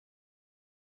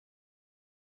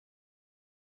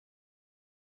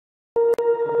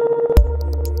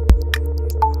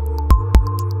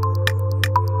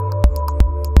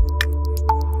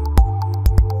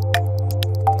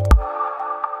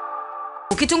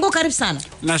Kitunguu, karibu sana.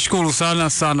 Nashukuru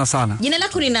sana. Jina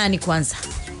lako ni nani kwanza?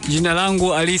 Jina langu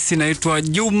halisi naitwa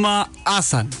Juma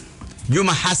Hassan.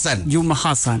 Juma Hassan. Juma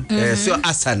Hassan. Sio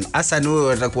Hassan. Hassan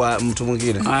huyo atakuwa mtu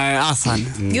mwingine. Hassan.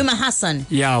 Juma Hassan.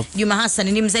 Yeah. Juma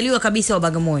Hassan ni mzaliwa kabisa wa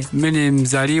Bagamoyo. Mimi ni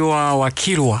mzaliwa wa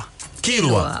Kilwa.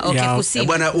 Okay, yeah. Kusini.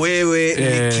 Bwana wewe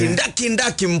ni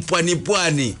kindaki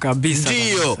mpwani kabisa.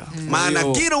 Ndio. Maana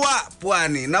Kilwa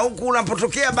pwani na huku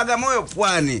unapotokea Bagamoyo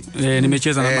pwani.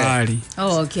 Nimecheza na bahari.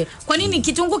 Okay. Kwa nini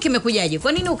Kitunguu kimekujaje?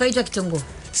 Kwa nini ukaitwa Kitunguu?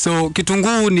 So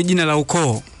Kitunguu ni jina la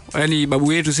ukoo. Yaani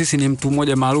babu yetu sisi ni mtu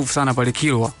mmoja maarufu sana pale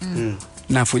Kilwa.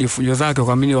 Na fujo zake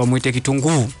kwa mimi wamuite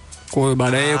Kitunguu. Kwa hiyo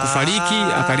baada ya kufariki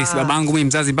akalisi babangu mimi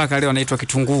mzazi mpaka leo anaitwa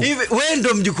Kitunguu. Hivi wewe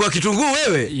ndo mjukuu wa Kitunguu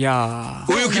wewe? Yeah.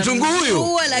 Huyu Kitunguu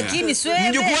huyu? Lakini sio wewe.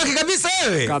 Mjukuu wake kabisa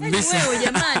wewe? Kabisa. Wewe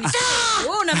jamani.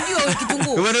 Wewe unamjua huyu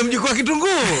Kitunguu? Wewe ndo mjukuu wa Kitunguu?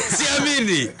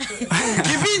 Siamini.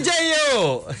 Kivinje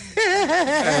hiyo.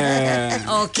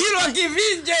 Okay. Kilwa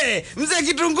Kivinje. Mzee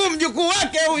Kitunguu mjukuu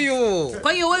wake huyu.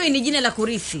 Kwa hiyo wewe ni jina la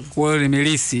kurithi. Wewe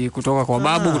nimelisi kutoka kwa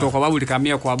babu, kutoka kwa babu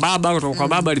likamia kwa baba, kutoka kwa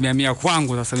baba limehamia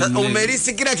kwangu sasa mimi.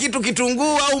 Umelisi kila kitu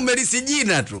Kitunguu au umelisi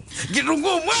jina tu? Kitunguu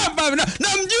mwamba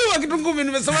namjua Kitunguu mimi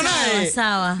nimesoma naye.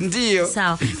 Sawa. Ndio.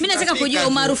 Sawa. Mimi nataka kujua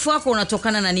umaarufu wako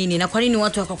unatokana na nini na kwa nini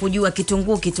watu wakakujua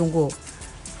Kitunguu?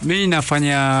 Mimi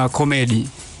nafanya comedy.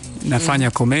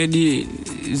 Nafanya comedy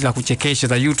za kuchekesha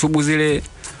za YouTube zile.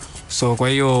 So kwa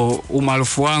hiyo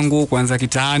umaarufu wangu kwanza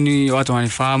kitaani watu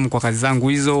wanifahamu kwa kazi zangu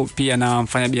hizo, pia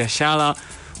nafanya biashara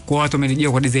kwa watu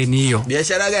wamenijua kwa design hiyo.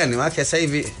 Biashara gani? Maana sasa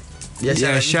hivi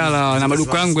biashara na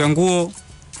maduka yangu ya nguo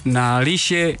na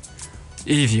lishe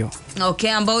hivyo.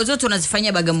 Okay, ambao zote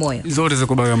unazifanyia Bagamoyo. Zote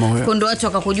ziko Bagamoyo. Kondo watu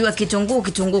wakakujua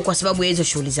Kitunguu kwa sababu ya hizo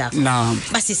shughuli zako. Naam.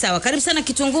 Basi sawa, karibu sana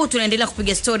Kitunguu, tunaendelea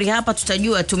kupiga story hapa,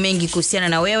 tutajua tu mengi kuhusiana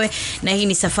na wewe na hii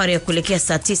ni safari ya kuelekea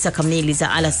saa 9 kamili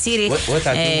za alasiri. Wewe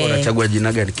kiungo unachagua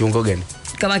jina gani? Kiungo gani?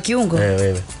 Kama kiungo?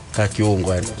 Wewe. Ka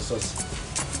kiungo yani.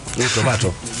 Ni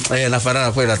tomato.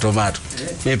 Nafanana kweli na tomato.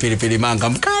 Mimi pilipili manga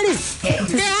mkali.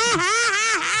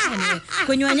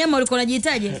 Kwenye wanyama ulikuwa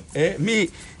unajitaje? Mimi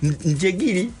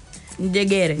njegiri.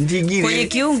 Njegere. Kwenye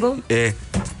kiungo?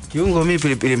 Kiungo mimi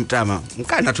pilipili mtama.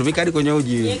 Mkali natumika hadi kwenye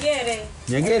uji.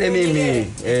 Nyegere mimi.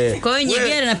 Kwa hiyo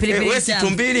nyegere na pilipili mtama. Wewe si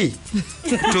tumbili.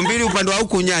 Tumbili upande wa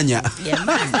huku nyanya.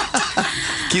 Jamani.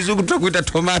 Kizungu tutakuita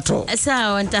tomato.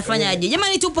 Sawa, nitafanyaje?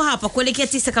 Jamani, tupo hapa kuelekea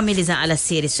 9 kamili za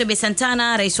alasiri. Sobe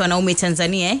Santana, rais wa wanaume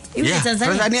Tanzania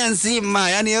Tanzania nzima.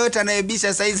 Yaani yote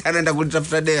anayebisha saizi anaenda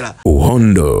kulitafuta dela.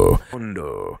 Uhondo.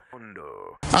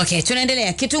 Okay,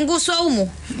 tunaendelea. Kitunguu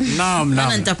Swaumu.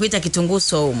 Naam. Nitakuita Kitunguu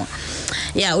Swaumu.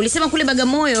 Ulisema kule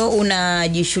Bagamoyo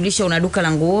unajishughulisha, una duka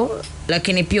la nguo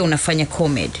lakini pia unafanya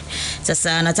comedy.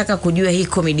 Sasa nataka kujua hii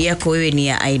comedy yako wewe ni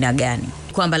ya aina gani?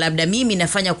 Kwamba labda mimi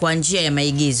nafanya kwa njia ya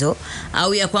maigizo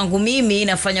au ya kwangu mimi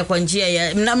nafanya kwa njia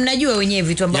ya mnajua wenyewe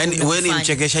vitu ambavyo yani wewe ni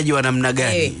mchekeshaji wa namna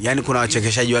gani? Yani kuna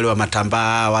wachekeshaji wale wa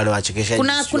matambaa, wale wachekeshaji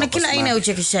kuna kila aina ya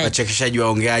uchekeshaji. Wachekeshaji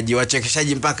waongeaji,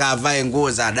 wachekeshaji mpaka avae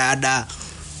nguo za dada.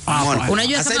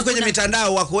 Unajua sasa kwenye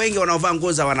mitandao wako wengi wanaovaa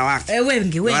nguo za wanawake.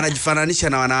 Wengi. Wanajifananisha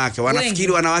na wanawake.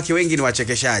 Wanafikiri wanawake wengi ni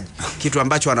wachekeshaji. Kitu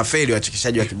ambacho wanafeli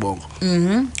wachekeshaji wa kibongo.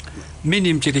 Mimi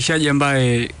ni mchekeshaji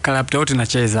ambaye character yote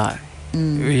nacheza.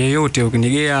 Yeyote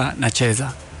ukinigea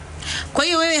nacheza. Kwa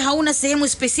hiyo wewe hauna sehemu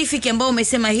specific ambayo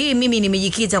umesema hii mimi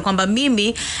nimejikita kwamba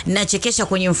mimi nachekesha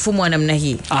kwenye mfumo wa namna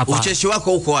hii. Ucheshi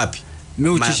wako uko wapi?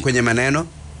 Kwenye maneno?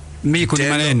 Mimi kwenye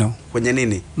maneno. Kwenye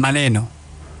nini? Maneno.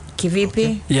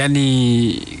 Kivipi?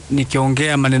 Yani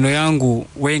nikiongea maneno yangu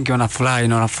wengi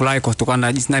wanafurahi kutokana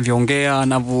na jinsi ninavyoongea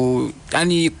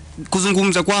yani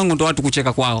kuzungumza kwangu ndo watu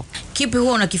kucheka kwao. Kipi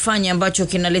huwa unakifanya ambacho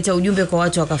kinaleta ujumbe kwa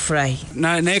watu wakafurahi?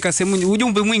 Naweka sehemu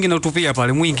ujumbe mwingi na utupia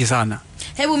pale mwingi sana.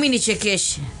 Hebu mimi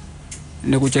nichekeshe.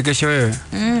 Nikuchekeshe wewe?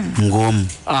 Ngumu.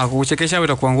 Kukuchekesha wewe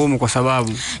itakuwa ngumu kwa sababu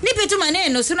nipe tu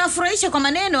maneno, si unafurahisha kwa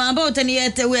maneno ambayo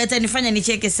utanifanya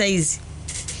nicheke saizi.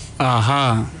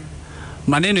 Aha.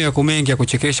 Maneno yako mengi ya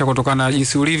kuchekesha kutokana na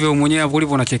jinsi ulivyo mwenyewe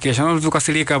ulivyo unachekesha. Na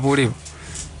ulivyokasirika hapo ulivyo.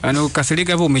 Yaani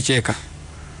ukasirika hapo umecheka.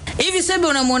 Hivi Sobe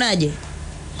unamuonaje?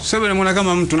 Sobe namuona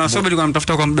kama mtu na Sobe alikuwa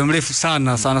anamtafuta kwa muda mrefu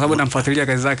sana sababu namfuatilia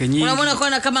kazi zake nyingi.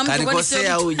 Unamuona kama mtu kwa nini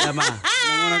huyu jamaa?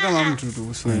 Namuona kama mtu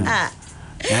tu Sobe.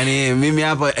 Yaani mimi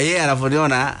hapo yeye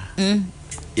anaponiona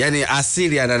yani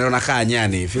asili ananiona kama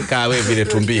nyani hivi kama wewe vile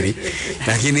tumbili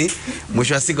lakini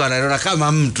mwisho wa siku ananiona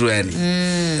kama mtu yani.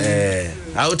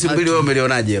 Au tumbili wewe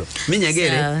umelionaje hilo? Mimi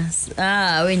nyegere.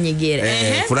 Wewe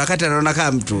nyegere. Kuna wakati anaona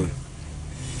kama mtu.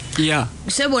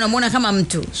 Sobe unamuona kama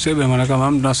mtu. Sobe namuona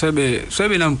kama mtu na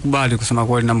Sobe namkubali kusema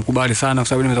kweli namkubali sana kwa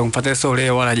sababu nimetoka kumfuatilia sio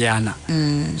leo wala jana.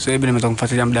 Sobe nimetoka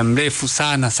kumfuatilia muda mrefu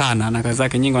sana na kazi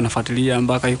zake nyingi nafuatilia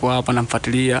mpaka yuko hapa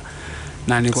namfuatilia.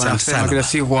 na nilikuwa nasema kila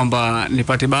siku kwamba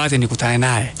nipate bahati nikutane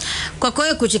naye. Kwa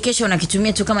kweli kuchekesha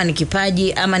unakitumia tu kama ni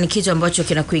kipaji ama ni kitu ambacho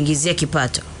kinakuingizia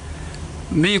kipato?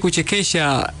 Mimi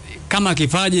kuchekesha kama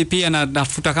kipaji, pia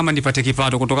natafuta kama nipate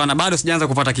kipato, kutokana bado sijaanza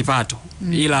kupata kipato.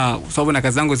 Ila sababu na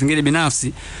kazi zangu zingine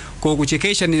binafsi, kwa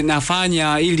kuchekesha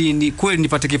ninafanya ili ni kweli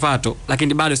nipate kipato,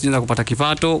 lakini bado sijaanza kupata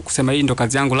kipato kusema hii ndo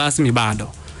kazi yangu rasmi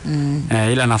bado.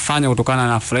 Ila nafanya kutokana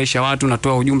nafurahisha watu,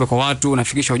 natoa ujumbe kwa watu,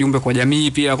 nafikisha ujumbe kwa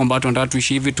jamii pia kwamba watu wanataka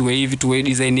tuishi hivi, tuwe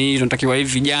design hii, tunatakiwa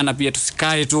hivi, vijana pia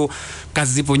tusikae tu,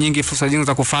 kazi zipo nyingi, fursa nyingi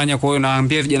za kufanya. Kwa hiyo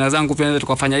naambia vijana zangu pia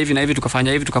tukafanya hivi na hivi,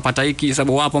 tukafanya hivi tukapata hiki,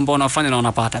 sababu wapo ambao wanafanya na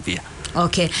wanapata pia.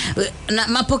 Okay. Na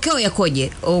mapokeo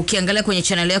yakoje? Ukiangalia kwenye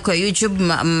channel yako ya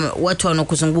YouTube, watu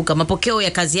wanaokuzunguka, mapokeo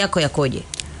ya kazi yako yakoje?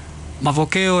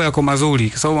 Mapokeo yako mazuri,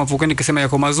 kwa sababu mapokeo nikisema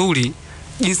yako mazuri,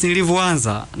 jinsi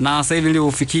nilivyoanza na sasa hivi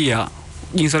nilivyofikia,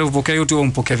 jinsi walivyopokea yote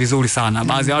wampokea vizuri sana.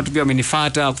 Baadhi ya watu pia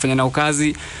wamenifuata kufanya nao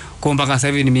kazi, kwa mpaka sasa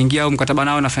hivi nimeingia au mkataba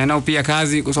nao nafanya nao pia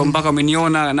kazi, kwa sababu mpaka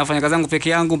wameniona nafanya kazi zangu peke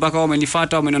yangu, mpaka wao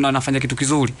wamenifuata, wameniona nafanya kitu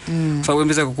kizuri. Kwa sababu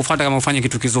unaweza kukufuata kama ufanye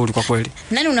kitu kizuri kwa kweli.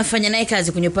 Nani unafanya naye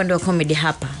kazi kwenye upande wa comedy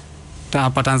hapa?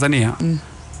 Hapa Tanzania?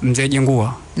 Mzee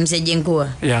Jengua. Mzee Jengua.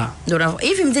 Yeah. Ndio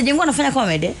hivi Mzee Jengua anafanya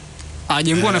comedy?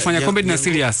 Jengua anafanya comedy na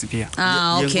serious pia.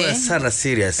 Okay. Jengua sana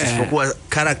serious. Isipokuwa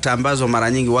character ambazo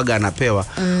mara nyingi waga anapewa,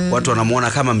 watu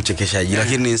wanamuona kama mchekeshaji,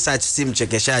 lakini search si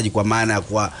mchekeshaji kwa maana ya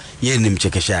kuwa yeye ni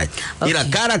mchekeshaji. Ila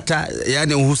character,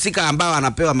 yani uhusika ambao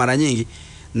anapewa mara nyingi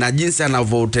na jinsi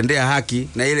anavyotendea haki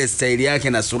na ile style yake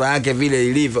na sura yake vile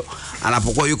ilivyo,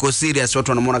 anapokuwa yuko serious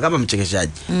watu wanamuona kama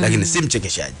mchekeshaji, lakini si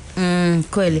mchekeshaji.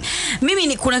 Kweli.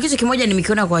 Mimi kuna kitu kimoja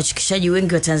nimekiona kwa wachekeshaji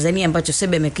wengi wa Tanzania ambacho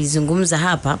Sebe amekizungumza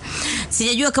hapa.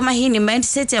 Sijajua kama hii ni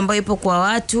mindset ambayo ipo kwa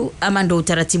watu ama ndo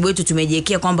utaratibu wetu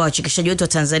tumejiwekea kwamba wachekeshaji wetu wa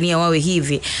Tanzania wawe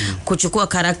hivi, kuchukua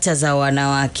karakta za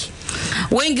wanawake.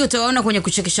 Wengi utawaona kwenye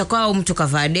kuchekesha kwao, mtu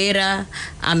kavaa dera,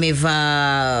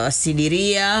 amevaa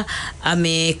sidiria,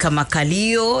 amekama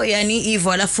kalio, yani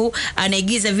hivyo, alafu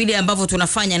anaigiza vile ambavyo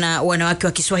tunafanya na wanawake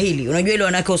wa Kiswahili. Unajua ile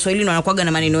wanawake wa Kiswahili wanakuaga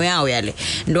na maneno yao yale,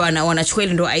 ndo wanachukua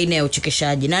ile ndo aina ya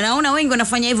uchekeshaji. Na naona wengi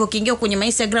wanafanya hivyo, kiingia kwenye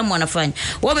Instagram wanafanya.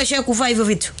 Wao wameshaye kuvaa hivyo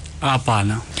vitu?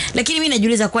 Hapana. Lakini mimi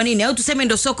najiuliza kwa nini, au tuseme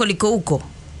ndo soko liko huko?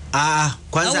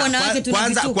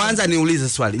 Kwanza niulize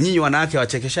swali. Nyinyi wanawake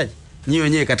wachekeshaji? Nyinyi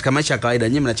wenyewe katika maisha ya kawaida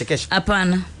nyinyi mnachekesha?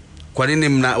 Hapana. Kwa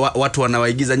nini watu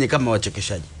wanawaigiza nyinyi kama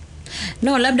wachekeshaji?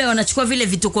 No, labda wanachukua vile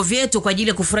vituko vyetu kwa ajili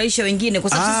ya kufurahisha wengine, kwa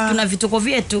sababu sisi tuna vituko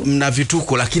vyetu. Mna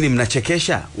vituko lakini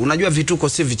mnachekesha. Unajua vituko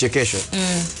si vichekesho.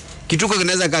 Kituko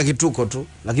kinaweza kaa kituko tu,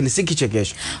 lakini si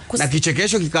kichekesho. Na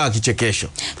kichekesho kikawa kichekesho.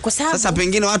 Kwa sababu sasa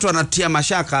pengine watu wanatia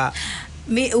mashaka.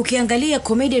 Ukiangalia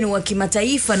comedian wa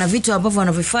kimataifa na vitu ambavyo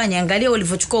wanavifanya, angalia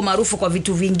walivyochukua maarufu kwa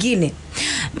vitu vingine.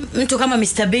 Mtu kama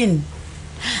Mr. Bean.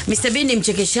 Mr. Bean ni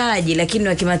mchekeshaji lakini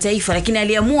wa kimataifa, lakini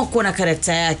aliamua kuwa na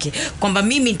karakta yake kwamba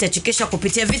mimi nitachekesha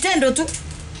kupitia vitendo tu.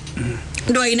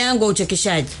 Ndio aina yangu ya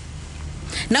uchekeshaji.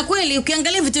 Na kweli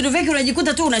ukiangalia vitendo vyake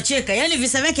unajikuta tu unacheka. Yaani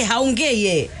visa vyake haongei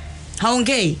yeye.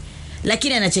 Haongei,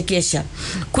 lakini anachekesha.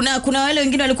 Kuna wale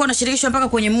wengine walikuwa wanashirikishwa mpaka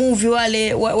kwenye movie,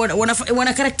 wale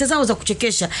wana karakta zao za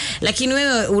kuchekesha, lakini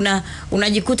wewe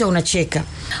unajikuta unacheka.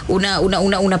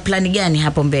 Una plani gani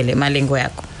hapo mbele, malengo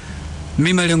yako?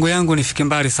 Mimi malengo yangu nifike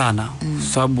mbali sana.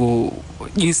 Sababu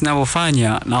jinsi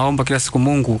ninavyofanya, naomba kila siku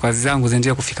Mungu kazi zangu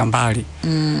ziendelee kufika mbali.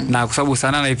 Na kwa sababu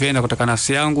sanaa naipenda kutoka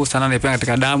nafsi yangu, sanaa naipenda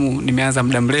katika damu. Nimeanza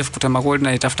muda mrefu kutema kweli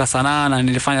na nitafuta sanaa na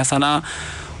nilifanya sanaa.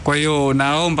 Kwa hiyo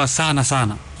naomba sana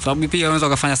sababu pia unaweza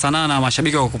kufanya sanaa na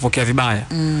mashabiki wakupokea vibaya.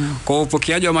 Kwa hiyo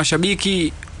upokeaji wa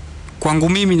mashabiki kwangu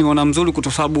mimi nimeona mzuri,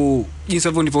 kwa sababu jinsi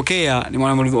walivyonipokea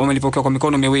nimeona wamelipokea kwa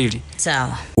mikono miwili.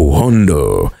 Sawa.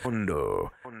 Uhondo.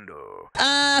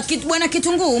 Bwana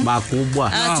Kitunguu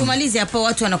makubwa. Tumalize hapo,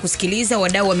 watu wanakusikiliza,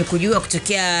 wadau wamekujua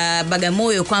kutokea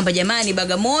Bagamoyo kwamba jamani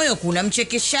Bagamoyo kuna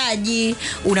mchekeshaji,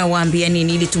 unawaambia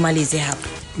nini ili tumalize hapo?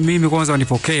 Mimi kwanza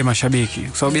wanipokee mashabiki,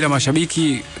 kwa sababu bila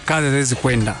mashabiki kazi haiwezi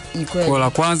kwenda. Kwa la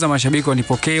kwanza mashabiki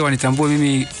wanipokee, wanitambue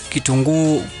mimi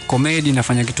Kitunguu comedy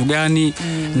nafanya kitu gani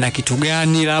na kitu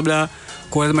gani, labda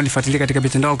kwa lazima nifuatilie katika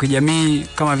mitandao ya kijamii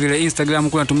kama vile Instagram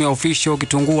kuna natumia official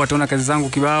Kitunguu, wataona kazi zangu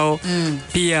kibao.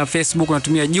 Pia Facebook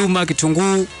natumia Juma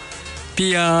Kitunguu.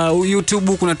 Pia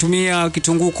YouTube kunatumia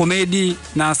Kitunguu comedy,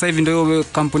 na sasa hivi ndio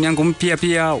kampuni yangu mpya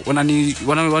pia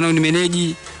wanani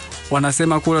manage.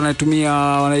 Wanasema kule wanatumia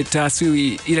wanaita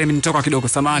siwi ile imenitoka kidogo,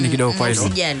 samani kidogo kwa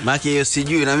hilo. Maki hiyo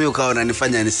sijui na mimi ukawa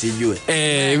unanifanya nisijue.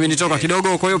 Imenitoka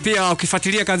kidogo, kwa hiyo pia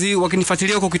ukifuatilia kazi,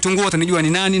 wakinifuatilia huko Kitunguu watanijua ni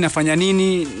nani, nafanya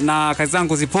nini na kazi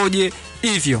zangu zipoje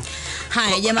hivyo.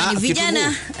 Haya jamani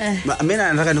vijana, mimi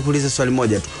nataka nikuulize swali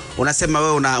moja tu. Unasema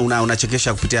wewe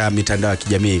unachekesha kupitia mitandao ya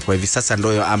kijamii kwa hivi sasa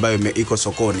ndio ambayo iko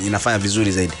sokoni inafanya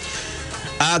vizuri zaidi.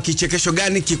 Kichekesho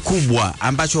gani kikubwa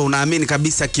ambacho unaamini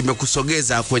kabisa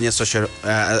kimekusogeza kwenye social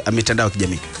mitandao ya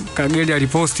kijamii? Kageli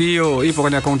aliposti hiyo ipo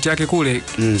kwenye akaunti yake kule,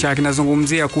 cha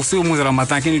kinazungumzia kuhusu mwezi wa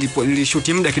Ramadhani, lakini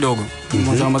nilishuti muda kidogo.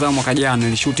 Mwezi wa Ramadhani mwaka jana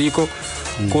nilishuti hiko.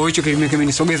 Kwa hiyo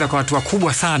kimenisogeza kwa watu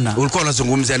wakubwa sana. Ulikuwa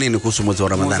unazungumzia nini kuhusu mwezi wa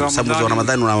Ramadhani? Sababu mwezi wa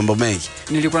Ramadhani una mambo mengi.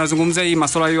 Nilikuwa nazungumzia hii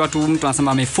masuala ya watu, mtu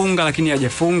anasema amefunga lakini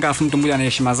hajafunga, afu mtu mmoja ana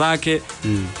heshima zake.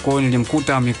 Kwa hiyo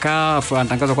nilimkuta amekaa, afu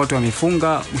anatangaza kwa watu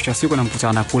wamefunga, mwisho wa siku namkuta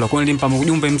anakula. Kwa hiyo nilimpa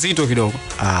ujumbe mzito kidogo.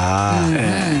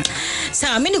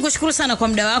 Sawa, mimi nikushukuru sana kwa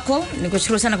muda wako,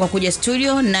 nikushukuru sana kwa kuja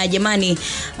studio, na jamani,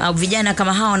 vijana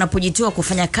kama hawa wanapojitoa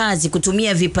kufanya kazi,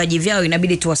 kutumia vipaji vyao,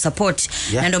 inabidi tuwa support.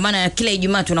 Na ndio maana kila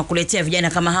Ijumaa tunakuletea vijana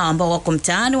kama hawa ambao wako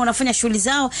mtaani wanafanya shughuli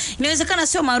zao. Inawezekana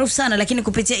sio maarufu sana, lakini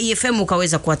kupitia EFM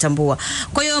ukaweza kuwatambua.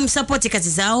 Kwa hiyo msupport kazi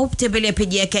zao, tembelea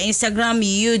page yake ya Instagram,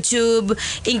 YouTube,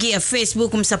 ingia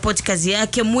Facebook, msupport kazi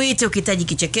yake, muite ukihitaji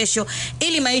kichekesho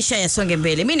ili maisha yasonge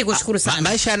mbele. Mimi nikushukuru sana.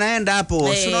 Maisha yanaenda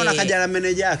hapo. Si unaona kaja na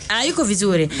meneja yake? Yuko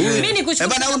vizuri. Mimi nikushukuru.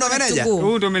 Bwana, huyu ndo meneja?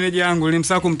 Huyu ndo meneja yangu,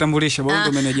 nilimsahau kumtambulisha. Bwana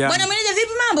ndo meneja. Bwana meneja,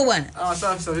 vipi mambo bwana?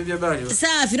 Safi safi, vipi habari?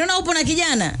 Safi, naona upo na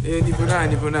kijana?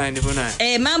 Nipo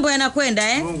naye. Mambo yanakwenda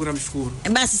Mungu namshukuru.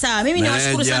 Basi sawa, mimi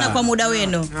niwashukuru sana kwa muda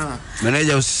wenu.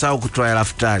 Meneja, usisahau kutoa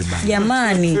ilaftari bana.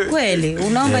 Jamani, kweli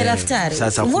unaomba ilaftari?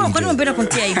 Mbona kwani unapenda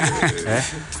kuntia aibu?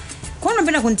 Kwa nini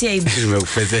unapenda kuntia aibu?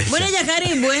 Nimekufezesha. Meneja,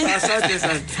 karibu Asante.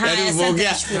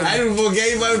 Aliongea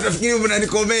hivyo utafikiri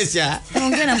unanikomesha.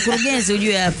 Ongea na mkurugenzi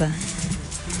ujue hapa.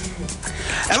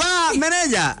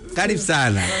 Meneja, karibu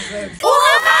sana.